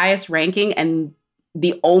 3rd highest ranking and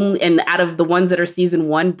out of the ones that are season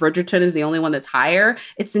 1, Bridgerton is the only one that's higher.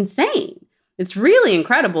 It's insane. It's really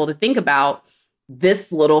incredible to think about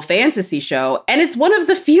this little fantasy show. And it's one of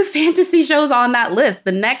the few fantasy shows on that list.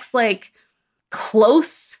 The next,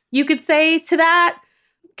 close, you could say, to that,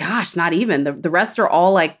 gosh, not even. The rest are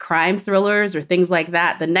all crime thrillers or things like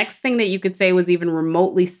that. The next thing that you could say was even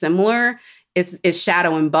remotely similar is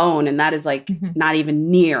Shadow and Bone. And that is not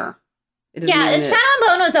even near. Shadow and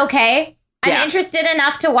Bone was okay. I'm interested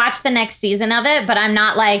enough to watch the next season of it, but I'm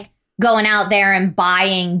not going out there and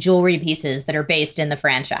buying jewelry pieces that are based in the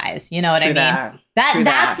franchise. You know what I mean?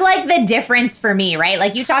 That's the difference for me,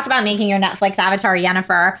 right? You talked about making your Netflix avatar,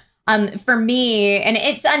 Yennefer. For me, and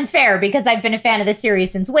it's unfair because I've been a fan of the series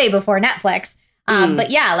since way before Netflix. But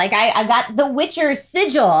yeah, I got the Witcher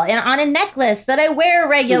sigil on a necklace that I wear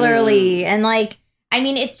regularly. And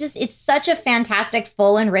it's such a fantastic,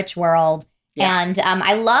 full and rich world. Yeah. And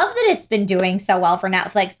I love that it's been doing so well for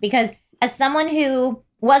Netflix because as someone who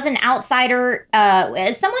was an outsider,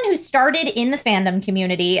 as someone who started in the fandom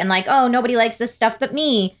community and oh, nobody likes this stuff but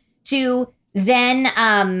me, to then,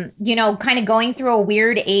 kind of going through a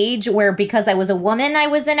weird age where because I was a woman, I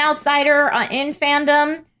was an outsider in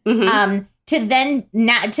fandom, to then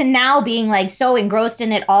to now being so engrossed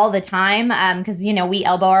in it all the time. Because, we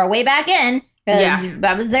elbow our way back in because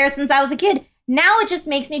I was there since I was a kid. Now it just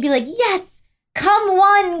makes me be yes. Come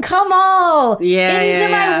one, come all into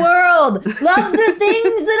my world. Love the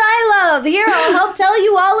things that I love. Here, I'll help tell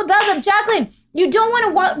you all about them. Jacqueline, you don't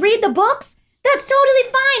want to read the books? That's totally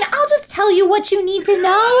fine. I'll just tell you what you need to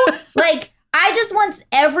know. I just want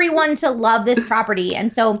everyone to love this property. And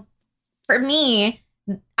so for me,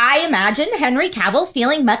 I imagine Henry Cavill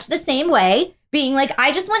feeling much the same way, being like,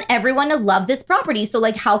 I just want everyone to love this property. So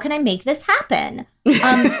like, how can I make this happen?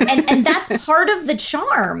 And that's part of the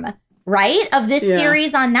charm, right? Of this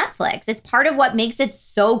series on Netflix. It's part of what makes it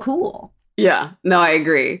so cool. Yeah, no, I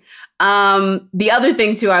agree. The other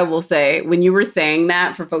thing, too, I will say, when you were saying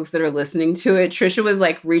that, for folks that are listening to it, Trisha was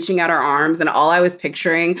like reaching out her arms, and all I was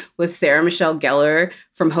picturing was Sarah Michelle Gellar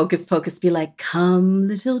from Hocus Pocus be like, come,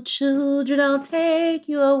 little children, I'll take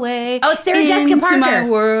you away. Oh, Sarah Jessica Parker. My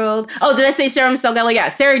world. Oh, did I say Sarah Michelle Gellar? Yeah,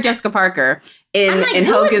 Sarah Jessica Parker in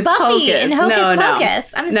Hocus Pocus. In Hocus Pocus.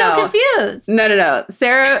 I'm so confused. No.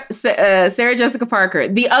 Sarah Jessica Parker.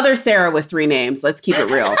 The other Sarah with 3 names. Let's keep it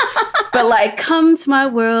real. But like, come to my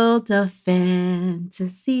world of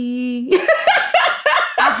fantasy.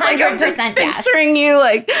 100%, yes. Picturing you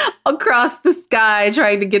like across the sky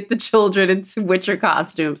trying to get the children into Witcher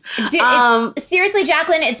costumes. Dude, seriously,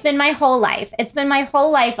 Jacqueline, it's been my whole life. It's been my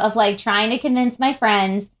whole life of like trying to convince my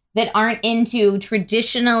friends that aren't into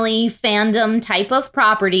traditionally fandom type of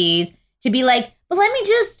properties to be like, but let me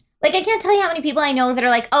just, like, I can't tell you how many people I know that are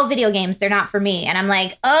like, oh, video games, they're not for me. And I'm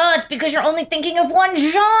like, oh, it's because you're only thinking of one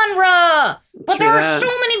genre. But there are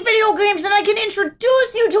so many video games and I can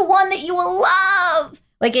introduce you to one that you will love.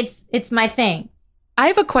 Like, it's my thing. I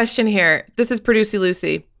have a question here. This is Producer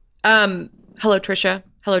Lucy. Hello, Trisha.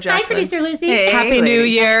 Hello, Jacqueline. Hi, Producer Lucy. Hey, Happy New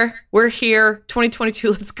Year. We're here.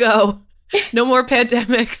 2022. Let's go. No more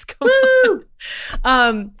pandemics. Come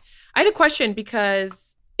on. I had a question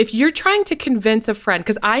because if you're trying to convince a friend,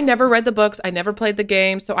 because I never read the books, I never played the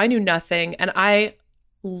game, so I knew nothing, and I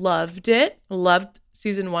loved it. Loved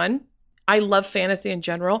season 1. I love fantasy in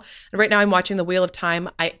general. And right now I'm watching The Wheel of Time.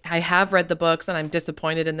 I have read the books and I'm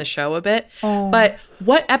disappointed in the show a bit. But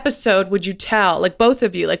what episode would you tell, like both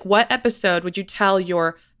of you, like what episode would you tell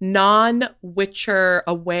your non-Witcher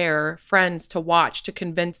aware friends to watch to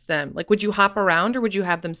convince them? Like, would you hop around or would you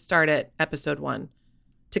have them start at episode 1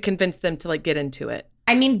 to convince them to like get into it?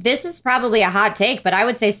 I mean, this is probably a hot take, but I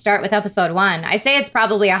would say start with episode 1. I say it's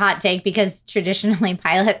probably a hot take because traditionally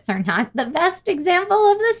pilots are not the best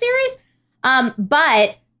example of the series.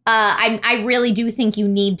 But I really do think you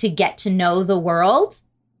need to get to know the world.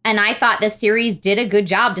 And I thought this series did a good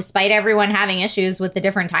job, despite everyone having issues with the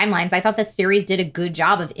different timelines. I thought this series did a good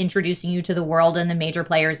job of introducing you to the world and the major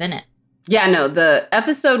players in it. Yeah, no, the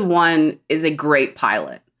episode 1 is a great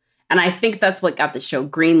pilot. And I think that's what got the show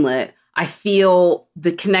greenlit. I feel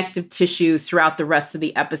the connective tissue throughout the rest of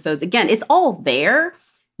the episodes. Again, it's all there.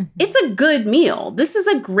 It's a good meal. This is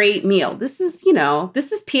a great meal. This is,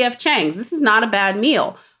 this is P.F. Chang's. This is not a bad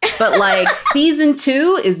meal. But like season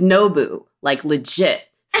 2 is Nobu, like legit.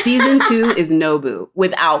 Season 2 is Nobu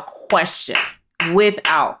without question.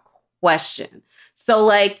 Without question. So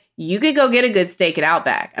like you could go get a good steak at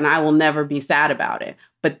Outback and I will never be sad about it.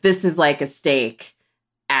 But this is like a steak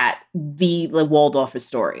at the Waldorf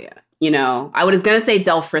Astoria. I was going to say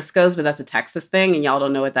Del Frisco's, but that's a Texas thing. And y'all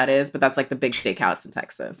don't know what that is. But that's like the big steakhouse in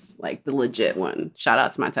Texas, like the legit one. Shout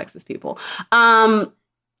out to my Texas people.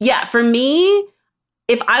 Yeah, for me,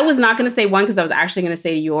 if I was not going to say one, because I was actually going to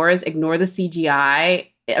say yours, ignore the CGI.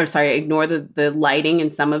 Ignore the lighting in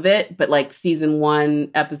some of it. But like season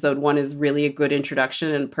 1, episode 1 is really a good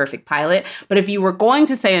introduction and perfect pilot. But if you were going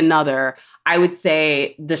to say another, I would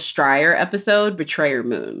say the Stryer episode, Betrayer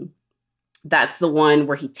Moon. That's the one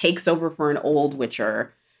where he takes over for an old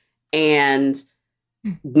Witcher and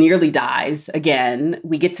nearly dies again.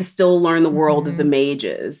 We get to still learn the world of the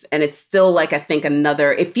mages. And it's still like, I think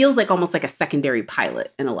it feels like almost like a secondary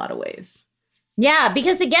pilot in a lot of ways. Yeah,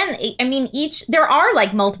 because again, I mean, there are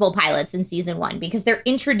like multiple pilots in season 1 because they're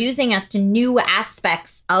introducing us to new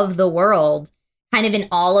aspects of the world kind of in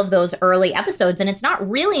all of those early episodes. And it's not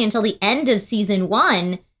really until the end of season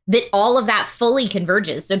 1 that all of that fully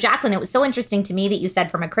converges. So Jacqueline, it was so interesting to me that you said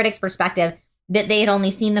from a critic's perspective that they had only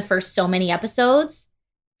seen the first so many episodes.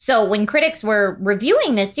 So when critics were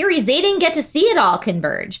reviewing this series, they didn't get to see it all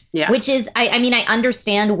converge. Yeah. Which is, I mean, I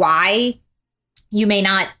understand why you may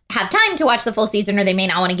not have time to watch the full season, or they may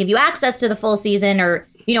not want to give you access to the full season, or,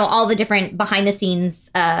 all the different behind the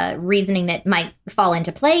scenes reasoning that might fall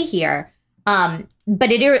into play here.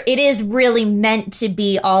 But it is really meant to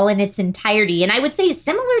be all in its entirety. And I would say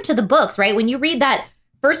similar to the books, right? When you read that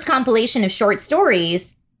first compilation of short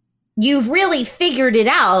stories, you've really figured it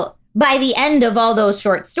out by the end of all those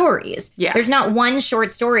short stories. Yeah. There's not one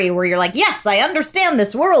short story where you're like, yes, I understand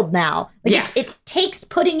this world now. Like yes. It takes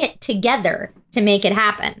putting it together to make it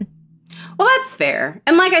happen. Well, that's fair.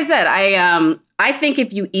 And like I said, I think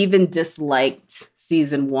if you even disliked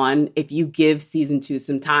season 1 if you give season 2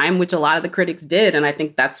 some time, which a lot of the critics did. And I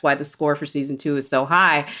think that's why the score for season 2 is so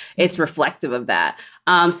high. It's reflective of that.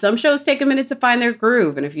 Some shows take a minute to find their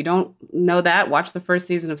groove. And if you don't know that, watch the first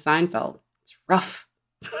season of Seinfeld. It's rough.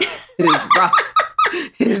 It is rough.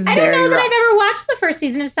 It is I don't know that I've ever watched the first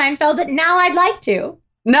season of Seinfeld, but now I'd like to.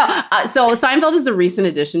 No, so Seinfeld is a recent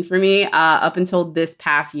addition for me. Up until this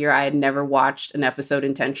past year, I had never watched an episode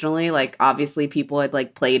intentionally. Like, obviously, people had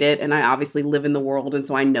like played it, and I obviously live in the world, and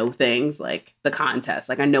so I know things like the contest.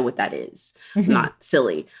 Like, I know what that is. I'm not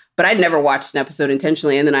silly, but I'd never watched an episode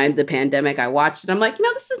intentionally. And then the pandemic, I watched it. I'm like,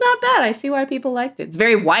 this is not bad. I see why people liked it. It's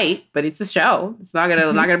very white, but it's a show. It's not gonna.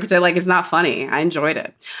 I'm not gonna pretend like it's not funny. I enjoyed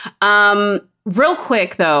it. Real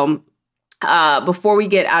quick though. Before we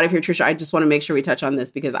get out of here, Trisha, I just want to make sure we touch on this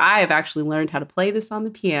because I have actually learned how to play this on the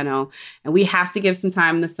piano, and we have to give some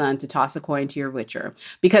time in the sun to toss a coin to your Witcher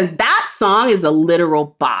because that song is a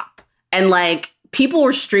literal bop. And like people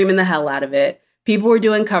were streaming the hell out of it. People were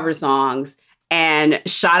doing cover songs, and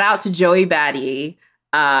shout out to Joey Batty,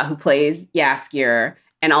 who plays Jaskier,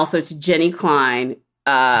 and also to Jenny Klein,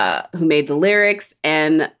 who made the lyrics,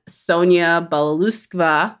 and Sonia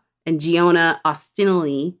Balaluskva and Giona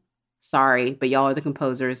Ostinelli. Sorry, but y'all are the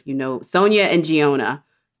composers. You know, Sonia and Giona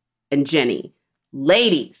and Jenny.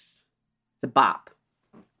 Ladies, it's a bop.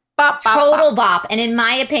 Bop, bop, Total bop. And in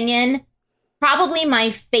my opinion, probably my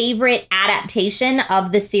favorite adaptation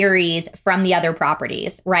of the series from the other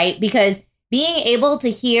properties, right? Because being able to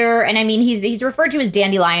hear, and I mean, he's referred to as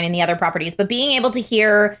Dandelion in the other properties, but being able to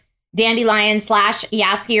hear Dandelion /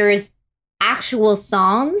 Jaskier's actual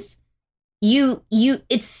songs,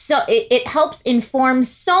 it helps inform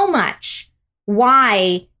so much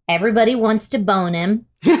why everybody wants to bone him,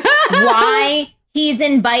 why he's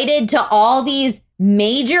invited to all these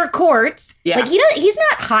major courts. Yeah. Like he's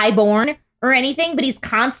not highborn or anything, but he's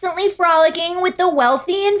constantly frolicking with the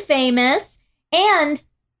wealthy and famous. And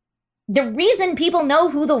the reason people know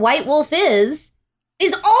who the White Wolf is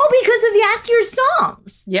all because of Jaskier's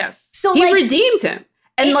songs. Yes. So he redeemed him.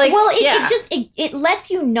 And it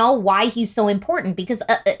lets you know why he's so important because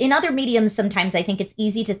in other mediums, sometimes I think it's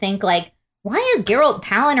easy to think like, why is Geralt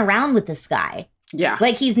palling around with this guy? Yeah.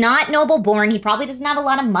 Like he's not noble born. He probably doesn't have a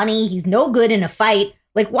lot of money. He's no good in a fight.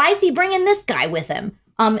 Like, why is he bringing this guy with him?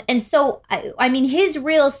 And so, I mean, his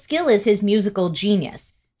real skill is his musical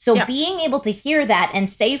genius. So being able to hear that and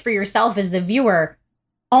say for yourself as the viewer,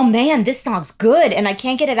 oh man, this song's good and I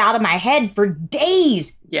can't get it out of my head for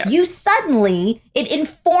days. Yeah. It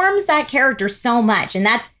informs that character so much. And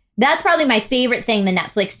that's probably my favorite thing the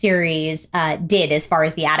Netflix series did as far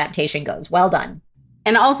as the adaptation goes. Well done.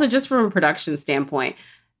 And also just from a production standpoint,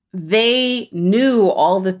 they knew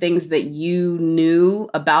all the things that you knew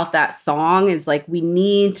about that song. Is like, we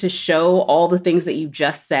need to show all the things that you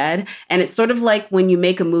just said. And it's sort of like when you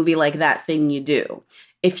make a movie like That Thing You Do.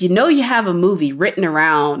 If you know you have a movie written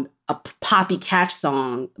around a poppy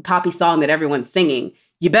song that everyone's singing,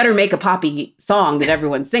 you better make a poppy song that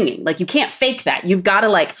everyone's singing. Like, you can't fake that. You've got to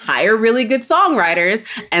like hire really good songwriters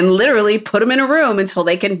and literally put them in a room until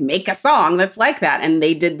they can make a song that's like that. And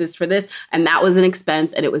they did this for this, and that was an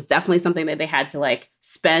expense. And it was definitely something that they had to like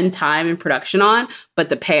spend time in production on. But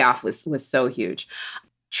the payoff was so huge.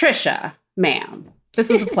 Trisha, ma'am, this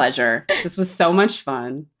was a pleasure. This was so much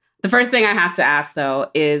fun. The first thing I have to ask,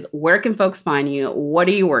 though, is where can folks find you? What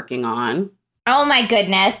are you working on? Oh, my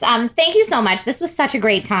goodness. Thank you so much. This was such a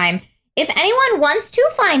great time. If anyone wants to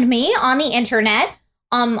find me on the internet,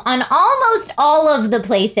 on almost all of the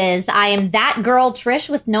places, I am that girl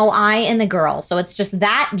Trish with no I in the girl. So it's just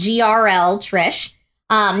that GRL Trish.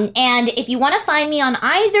 And if you want to find me on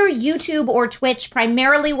either YouTube or Twitch,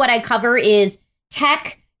 primarily what I cover is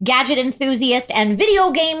tech, gadget enthusiast, and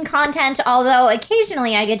video game content, although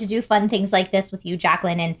occasionally I get to do fun things like this with you,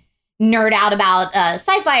 Jacqueline, and nerd out about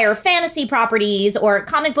sci-fi or fantasy properties or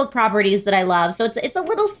comic book properties that I love. So it's a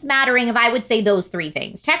little smattering of, I would say, those three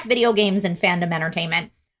things: tech, video games, and fandom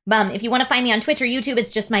entertainment. If you want to find me on Twitch or YouTube,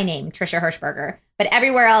 it's just my name, Trisha Hirschberger. But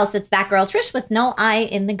everywhere else, it's that girl Trish with no I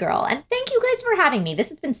in the girl. And thank you guys for having me. This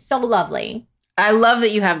has been so lovely. I love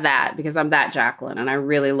that you have that because I'm that Jacqueline, and I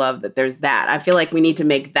really love that there's that. I feel like we need to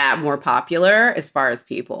make that more popular as far as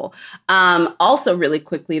people. Also, really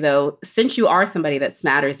quickly, though, since you are somebody that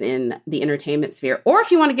smatters in the entertainment sphere, or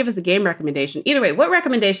if you want to give us a game recommendation, either way, what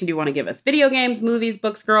recommendation do you want to give us? Video games, movies,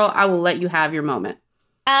 books, girl? I will let you have your moment.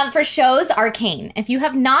 For shows, Arcane. If you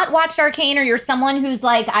have not watched Arcane, or you're someone who's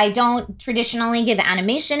like, I don't traditionally give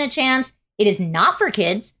animation a chance, it is not for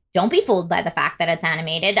kids. Don't be fooled by the fact that it's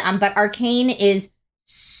animated. But Arcane is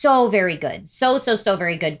so very good. So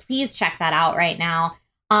very good. Please check that out right now.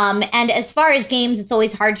 And as far as games, it's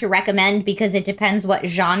always hard to recommend because it depends what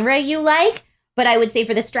genre you like. But I would say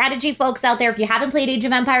for the strategy folks out there, if you haven't played Age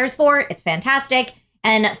of Empires 4, it's fantastic.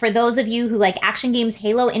 And for those of you who like action games,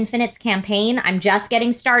 Halo Infinite's campaign, I'm just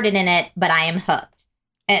getting started in it, but I am hooked.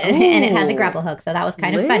 And it has a grapple hook, so that was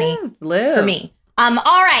kind of funny for me. All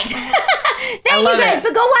right. Thank you guys,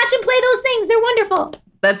 but go watch and play those things. They're wonderful.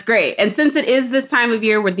 That's great. And since it is this time of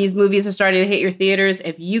year where these movies are starting to hit your theaters,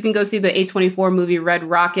 if you can go see the A24 movie Red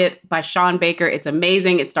Rocket by Sean Baker, it's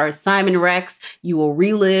amazing. It stars Simon Rex. You will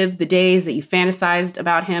relive the days that you fantasized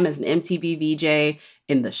about him as an MTV VJ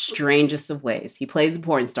in the strangest of ways. He plays a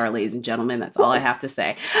porn star, ladies and gentlemen. That's all I have to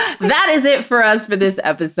say. That is it for us for this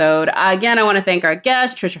episode. Again, I want to thank our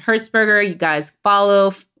guest, Trisha Hertzberger. You guys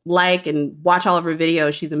follow, like, and watch all of her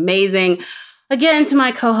videos. She's amazing. Again, to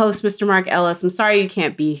my co-host, Mr. Mark Ellis, I'm sorry you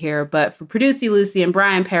can't be here, but for Producy Lucy and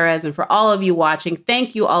Brian Perez and for all of you watching,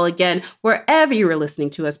 thank you all again. Wherever you are listening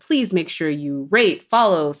to us, please make sure you rate,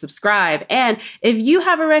 follow, subscribe. And if you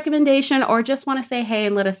have a recommendation or just want to say hey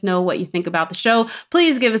and let us know what you think about the show,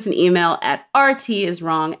 please give us an email at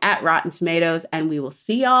rtiswrong@Rotten Tomatoes. And we will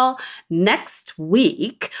see y'all next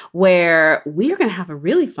week where we are going to have a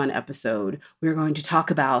really fun episode. We're going to talk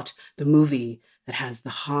about the movie that has the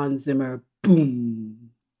Hans Zimmer boom,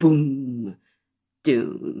 boom,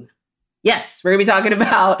 Dune. Yes, we're going to be talking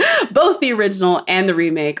about both the original and the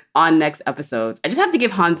remake on next episodes. I just have to give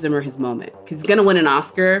Hans Zimmer his moment because he's going to win an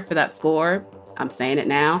Oscar for that score. I'm saying it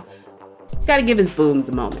now. Got to give his booms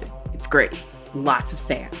a moment. It's great. Lots of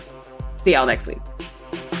sand. See y'all next week.